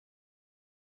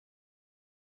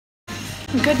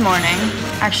Good morning.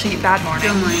 Actually, bad morning.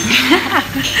 Good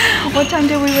morning. What time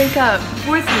did we wake up?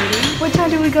 4:30. What time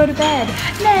did we go to bed?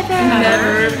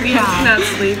 Never. We did not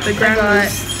sleep. The ground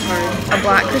was hard. A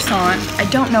black croissant. I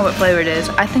don't know what flavor it is.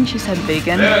 I think she said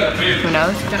vegan. Who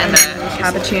knows? And a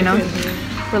cappuccino.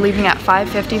 We're leaving at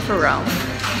 5:50 for Rome.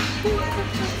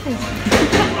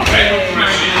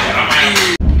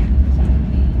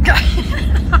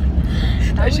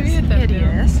 That should be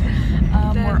hideous.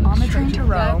 We're on the train to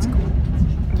Rome.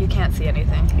 You can't see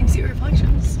anything. You can see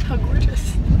reflections. How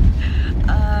gorgeous.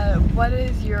 What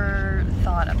is your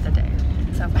thought of the day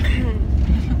so far?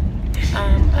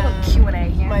 Q&A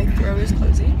here. My throat is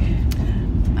closing.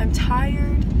 I'm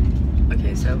tired.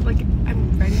 Okay, so like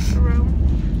I'm ready for Rome.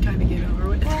 Kind of get over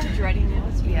with. It's ready now.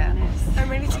 Yeah. I'm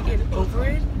ready to get over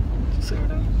it.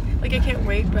 Sort of. Like I can't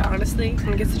wait, but honestly,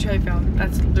 when it gets to Tri-Found,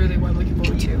 that's literally what I'm looking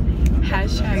forward to.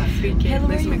 Hashtag freaking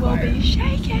Lizzie McGuire.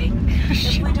 Shaking.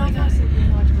 Definitely don't fall asleep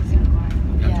and watch Lizzie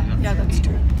McGuire. Yeah, that's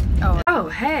true. Oh,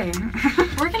 hey.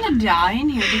 We're gonna die in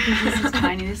here because this is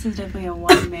tiny. This is definitely a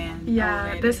one-man. Yeah,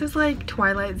 elevator. this is like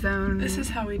Twilight Zone. This is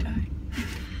how we die.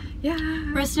 Yeah.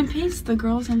 Rest in peace, the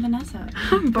girls and Vanessa.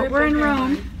 But we're in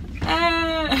Rome. Oh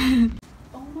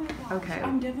my gosh. Okay.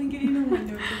 I'm definitely getting a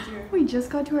window picture. We just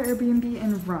got to our Airbnb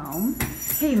in Rome.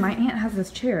 Hey, my aunt has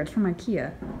this chair. It's from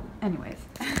IKEA. Anyways.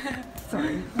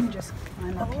 Sorry. Let me just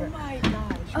climb up here. Oh my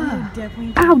gosh. We're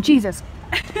definitely. Ow, Jesus.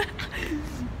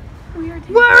 We're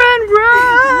We're in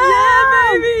Rome! Yeah,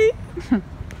 baby!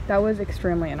 That was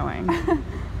extremely annoying.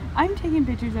 I'm taking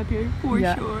pictures up here for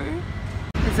sure.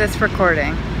 Is this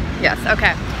recording? Yes,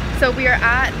 okay. So we are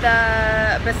at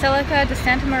the Basilica di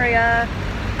Santa Maria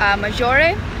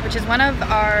Maggiore, which is one of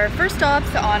our first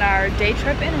stops on our day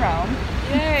trip in Rome.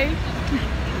 Yay!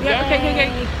 Yeah,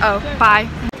 okay. Oh, bye.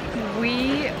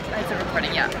 Is it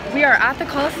recording? Yeah. We are at the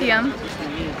Colosseum.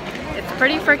 It's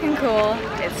pretty freaking cool.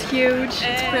 It's huge.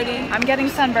 It's pretty. I'm getting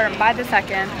sunburned by the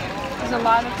second. There's a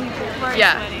lot of people.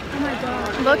 Yeah. Oh my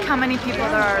god. Look how many people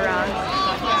there are around.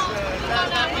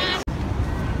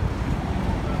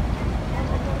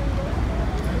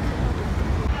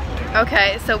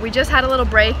 Okay, so we just had a little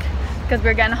break because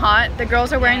we're getting hot. The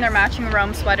girls are wearing their matching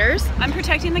Rome sweaters. I'm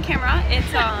protecting the camera.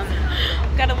 It's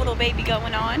got a little baby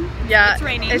going on. Yeah, it's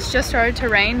raining. It's just started to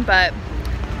rain, but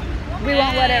we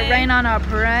won't let it rain on our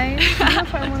parade.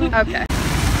 Okay.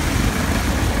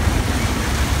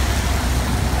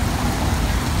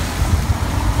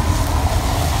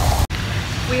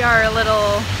 We are a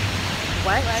little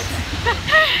wet.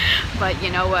 But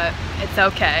you know what? It's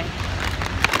okay.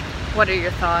 What are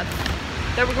your thoughts?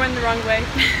 That we're going the wrong way.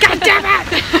 God damn it!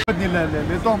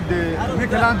 les tombes de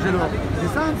Michelangelo di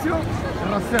Sanzio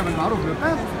الرسام المعروف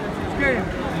بالقاف كاين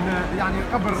يعني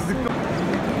قبر دكتور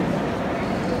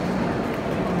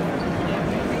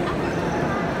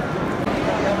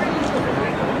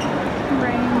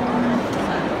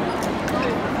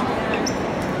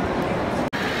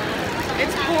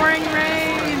It's pouring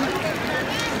rain.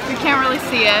 You can't really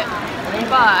see it,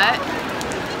 but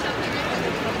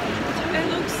It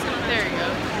looks. there you go.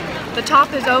 The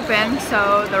top is open,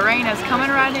 so the rain is coming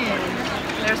right in.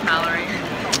 There's Mallory.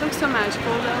 It looks so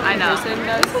magical though. I know.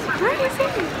 This is crazy.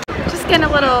 Just getting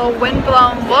a little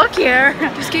windblown look here.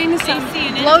 Just getting to see.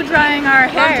 Blow drying our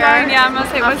hair drying, yeah, I'm gonna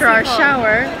say, what's after our it called?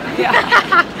 shower.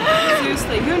 Yeah.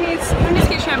 Seriously, who needs to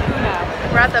get shampoo now?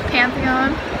 We're at the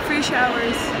Pantheon. Free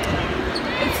showers.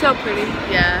 It's so pretty.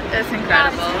 Yeah, it's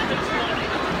incredible.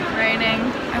 Raining.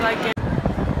 I like it.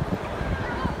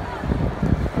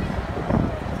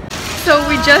 So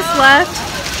we just left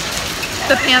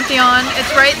the Pantheon.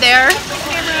 It's right there.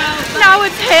 Now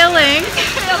it's hailing.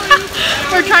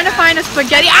 We're trying to find a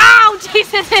spaghetti. Ow!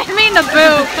 Jesus hit me in the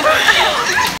boob.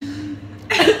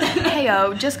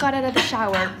 Heyo, just got out of the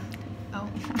shower. Oh.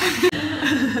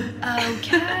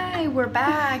 Okay, we're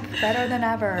back. Better than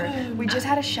ever. We just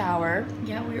had a shower.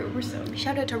 Yeah, we're so.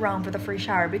 Shout out to Rome for the free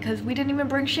shower because we didn't even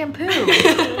bring shampoo.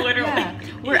 Literally. Yeah.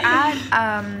 We're at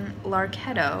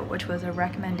Larketo, which was a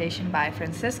recommendation by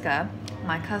Francisca,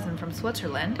 my cousin from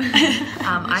Switzerland.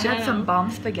 I had some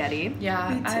bomb spaghetti. Yeah,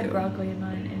 Me I had too. broccoli in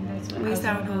mine, and that's what We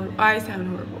sound horrible. I sound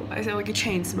horrible. I sound like a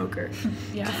chain smoker.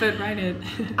 Yeah. I fit right in.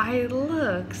 I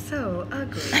look so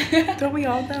ugly. Don't we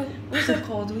all though? We're so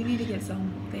cold. We need to get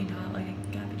something hot, like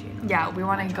a cappuccino. Yeah, we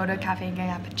want to go to a cafe and get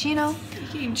a cappuccino.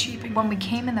 Getting cheap. When we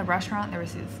came in the restaurant, there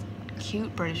was these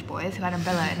cute British boys who had an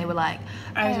umbrella, and they were like,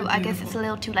 "Oh, I guess it's a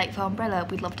little too late for umbrella.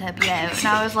 We'd love to help you out." And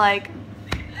I was like,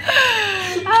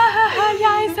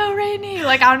 Yeah, it's so rainy.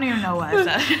 Like, I don't even know what I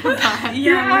said.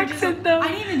 Your accent though. I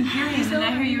didn't even hear him, and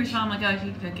I heard you were showing. I'm like, oh,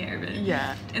 she took care of it.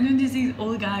 Yeah. And then there's these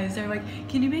old guys. They're like,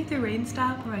 can you make the rain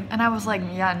stop? We're like, And I was like,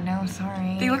 yeah, no,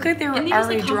 sorry. They look like they were And they just,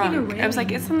 already like, hopping drunk. I was like,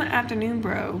 around. it's in the afternoon,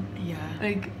 bro. Yeah.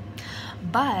 Like,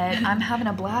 But I'm having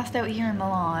a blast out here in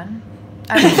Milan.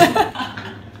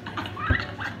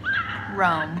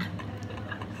 Rome.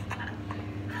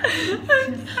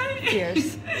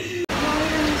 Cheers.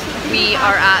 We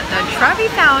are at the Trevi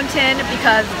Fountain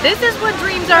because this is what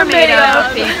dreams are made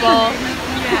of, people.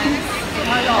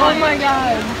 Oh my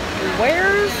god.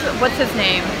 What's his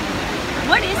name?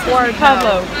 what is this?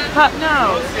 Pablo.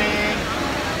 No.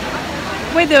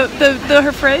 Wait,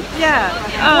 her fridge? Yeah.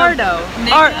 Gordo.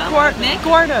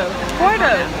 Guardo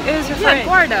is her Yeah, fridge.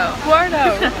 Gordo.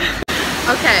 Guardo.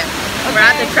 Okay, we're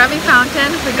at the Trevi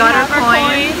Fountain. We got our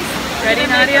coins. Ready,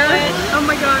 Nadia? Oh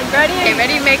my god. Ready? Okay,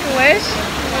 ready, make a wish.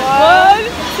 1,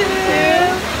 2,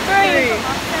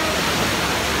 3.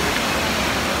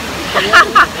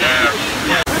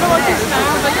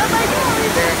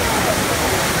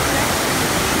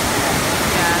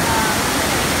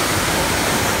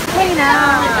 Hey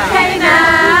now. Hey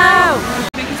now.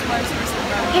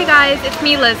 Hey guys, it's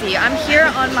me, Lizzie. I'm here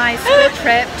on my school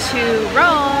trip to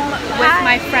Rome with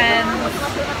my friends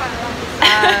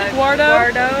Guardo.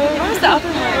 What's the other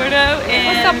one? Guardo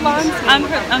and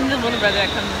I'm the little brother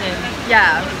that comes in.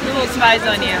 Yeah, The little spies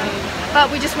on you. but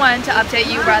we just wanted to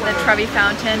update you. We're at the Trevi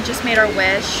Fountain. Just made our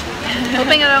wish.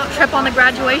 Hoping I don't trip on the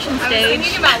graduation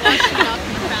stage.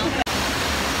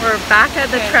 We're back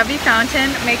at the Trevi Fountain,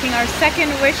 making our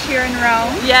second wish here in Rome.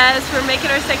 Yes, we're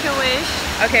making our second wish.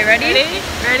 Okay, ready?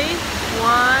 Ready? 1,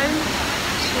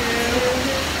 2,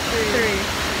 3.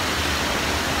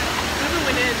 Whoever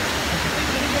went in.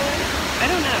 I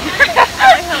don't know.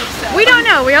 I hope so. We don't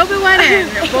know. We hope it went in.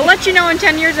 We'll let you know in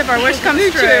 10 years if our wish comes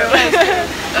true.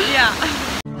 Yeah.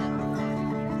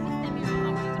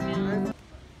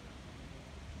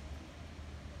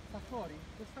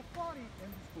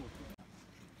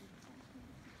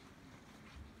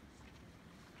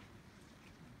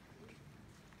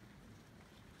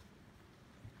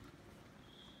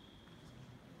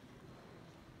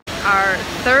 Our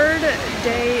third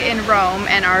day in Rome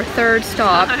and our third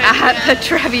stop at the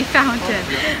Trevi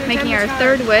Fountain. Making our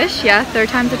third wish. Yeah, third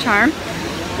time's a charm.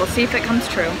 We'll see if it comes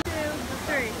true. 2,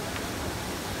 3.